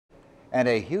And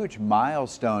a huge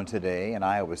milestone today in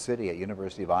Iowa City at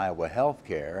University of Iowa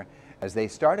Healthcare as they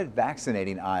started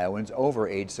vaccinating Iowans over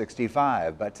age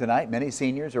 65. But tonight, many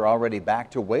seniors are already back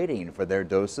to waiting for their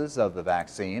doses of the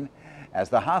vaccine as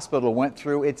the hospital went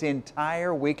through its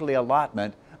entire weekly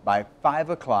allotment by 5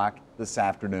 o'clock this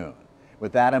afternoon.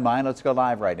 With that in mind, let's go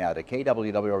live right now to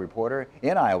KWWO reporter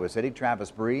in Iowa City,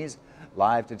 Travis Breeze,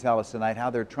 live to tell us tonight how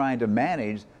they're trying to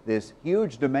manage this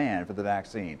huge demand for the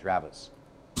vaccine. Travis.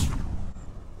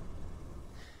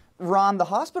 Ron, the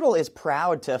hospital is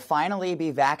proud to finally be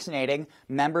vaccinating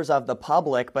members of the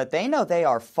public, but they know they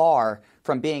are far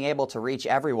from being able to reach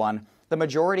everyone. The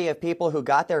majority of people who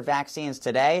got their vaccines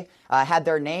today had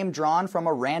their name drawn from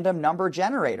a random number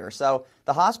generator. So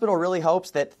the hospital really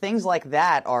hopes that things like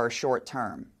that are short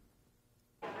term.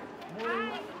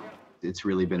 It's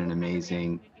really been an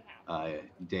amazing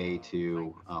day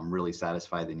to really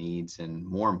satisfy the needs and,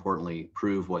 more importantly,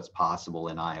 prove what's possible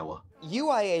in Iowa.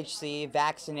 UIHC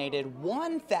vaccinated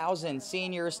 1,000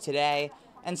 seniors today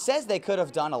and says they could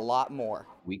have done a lot more.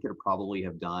 We could probably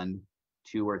have done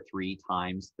 2 or 3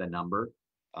 times the number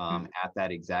at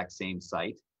that exact same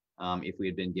site if we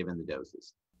had been given the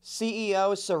doses.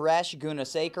 CEO Suresh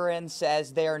Gunasekaran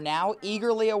says they are now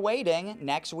eagerly awaiting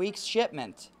next week's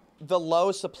shipment. The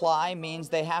low supply means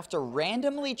they have to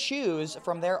randomly choose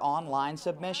from their online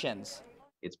submissions.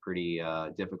 It's pretty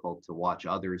difficult to watch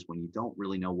others when you don't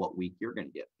really know what week you're going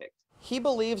to get picked. He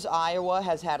believes Iowa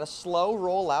has had a slow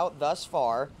rollout thus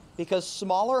far because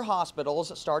smaller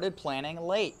hospitals started planning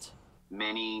late.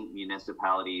 Many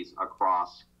municipalities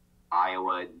across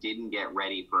Iowa didn't get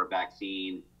ready for a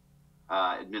vaccine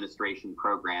administration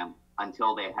program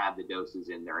until they had the doses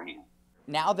in their hand.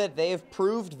 Now that they've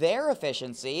proved their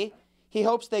efficiency, he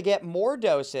hopes they get more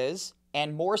doses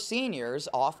and more seniors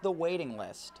off the waiting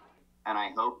list. And I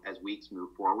hope as weeks move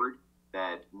forward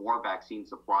that more vaccine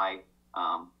supply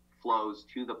flows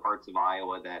to the parts of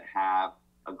Iowa that have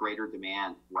a greater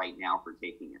demand right now for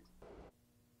taking it.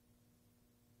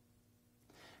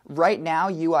 Right now,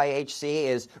 UIHC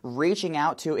is reaching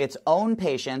out to its own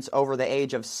patients over the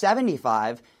age of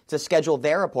 75 to schedule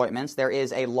their appointments. There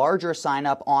is a larger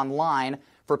sign-up online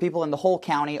for people in the whole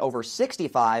county over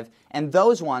 65, and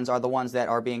those ones are the ones that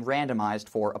are being randomized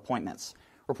for appointments.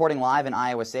 Reporting live in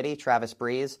Iowa City, Travis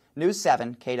Breeze, News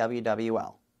 7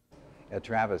 KWWL.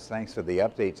 Travis, thanks for the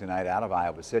update tonight out of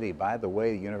Iowa City. By the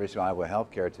way, the University of Iowa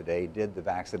Healthcare today did the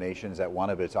vaccinations at one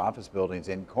of its office buildings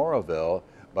in Coralville,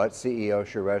 but CEO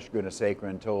Suresh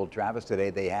Gunasekaran told Travis today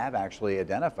they have actually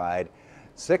identified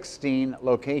 16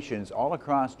 locations all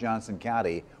across Johnson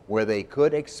County where they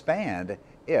could expand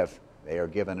if they are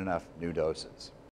given enough new doses.